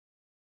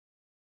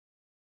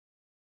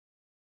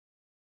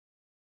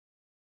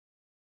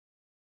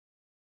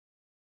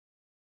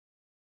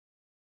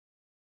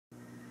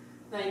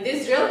Now in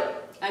this drill,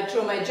 I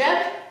throw my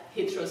jab,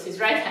 he throws his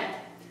right hand.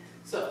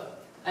 So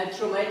I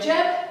throw my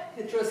jab,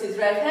 he throws his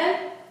right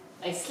hand,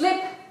 I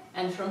slip,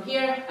 and from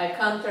here I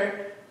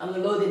counter.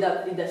 I'm loaded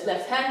up with that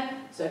left hand,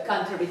 so I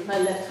counter with my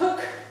left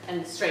hook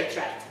and straight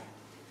right.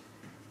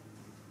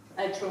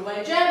 I throw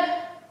my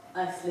jab,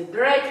 I slip the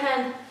right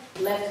hand,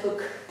 left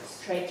hook,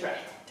 straight right.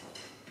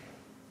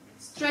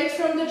 Straight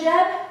from the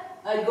jab,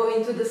 I go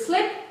into the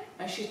slip,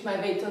 I shift my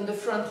weight on the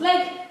front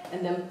leg,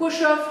 and then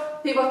push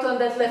off, pivot on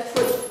that left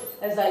foot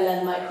as I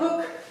land my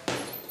hook,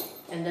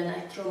 and then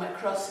I throw my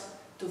cross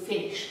to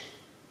finish.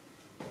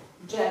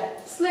 Jab,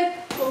 slip,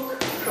 hook,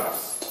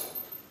 cross.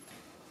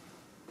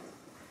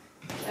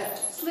 Jab,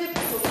 slip,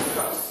 hook,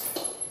 cross.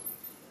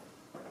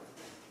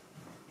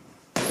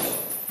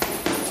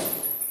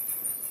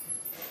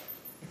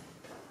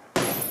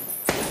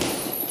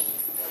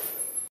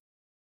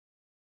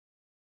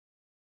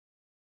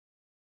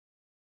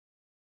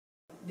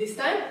 This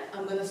time,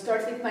 I'm going to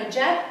start with my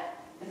jab,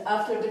 and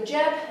after the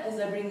jab, as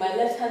I bring my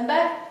left hand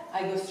back,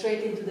 I go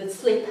straight into that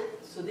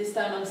slip. So this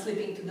time I'm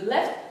slipping to the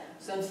left,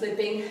 so I'm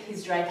slipping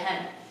his right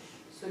hand.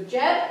 So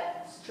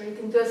jab, straight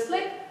into a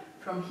slip.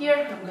 From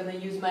here, I'm going to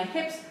use my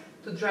hips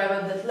to drive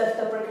up that left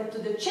uppercut to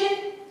the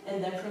chin,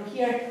 and then from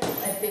here,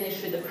 I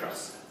finish with the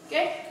cross.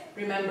 Okay?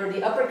 Remember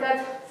the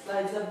uppercut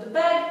slides up the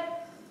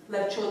back,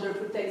 left shoulder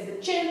protects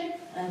the chin,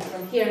 and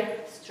from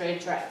here,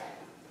 straight right.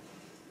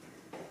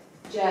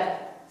 Jab,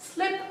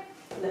 slip,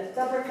 left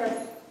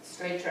uppercut,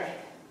 straight right.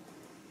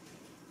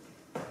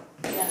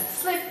 Jab,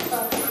 slip,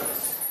 up,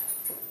 cross.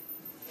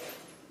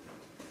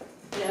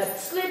 Jab,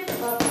 slip,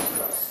 up,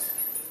 cross.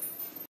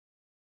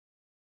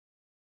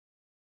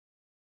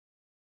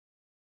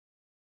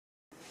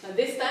 Now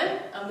this time,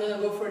 I'm going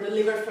to go for the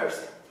liver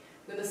first.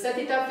 I'm going to set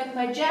it up with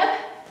my jab,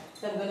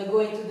 then I'm going to go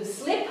into the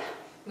slip.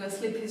 I'm going to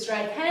slip his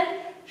right hand,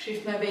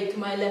 shift my weight to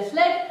my left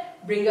leg,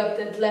 bring up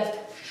that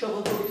left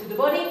shovel hook to the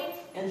body,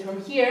 and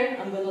from here,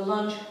 I'm going to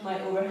launch my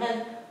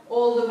overhand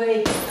all the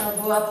way,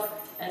 elbow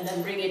up, and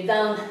then bring it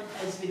down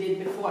as we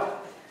did before.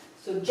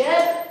 So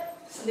jab,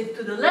 slip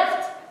to the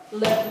left,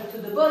 left hook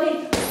to the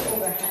body,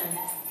 overhand.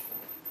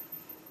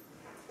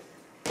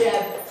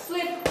 Jab,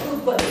 slip,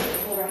 hook body,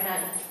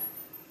 overhand.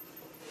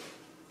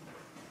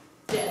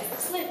 Jab,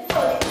 slip,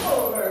 body,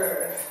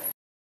 over.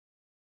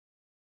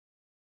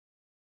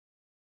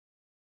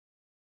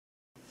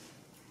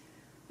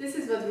 This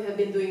is what we have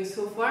been doing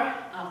so far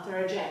after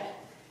a jab.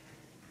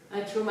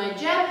 I throw my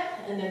jab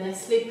and then I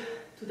slip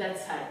to that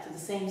side, to the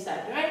same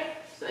side, right?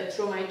 So I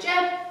throw my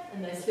jab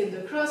and I slip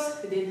the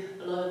cross. We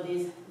did a lot of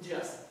these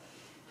drills.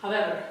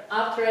 However,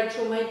 after I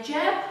throw my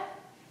jab,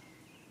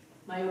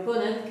 my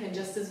opponent can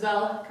just as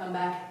well come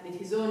back with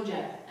his own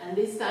jab. And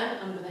this time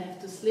I'm going to have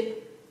to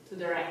slip to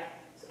the right.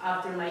 So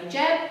after my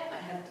jab, I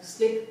have to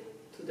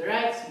slip to the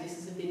right. So this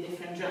is a bit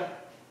different drill.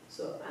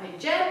 So I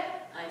jab,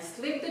 I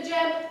slip the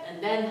jab,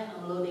 and then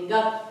I'm loading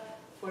up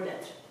for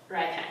that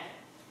right hand.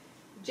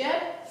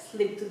 Jab,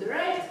 slip to the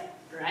right,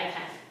 right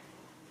hand.